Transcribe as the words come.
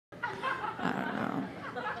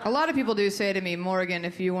A lot of people do say to me, Morgan,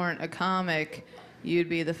 if you weren't a comic, you'd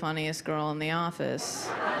be the funniest girl in the office.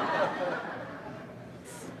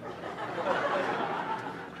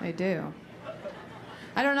 They do.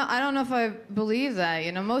 I don't know if I believe that.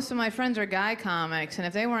 You know, most of my friends are guy comics, and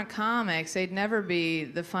if they weren't comics, they'd never be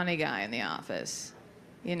the funny guy in the office.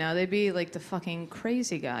 You know, they'd be like the fucking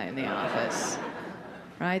crazy guy in the office.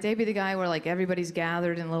 Right? They'd be the guy where like everybody's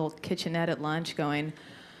gathered in a little kitchenette at lunch going,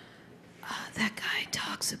 that guy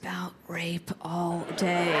talks about rape all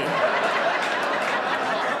day.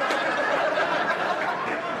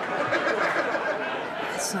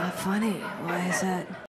 That's not funny. Why is that?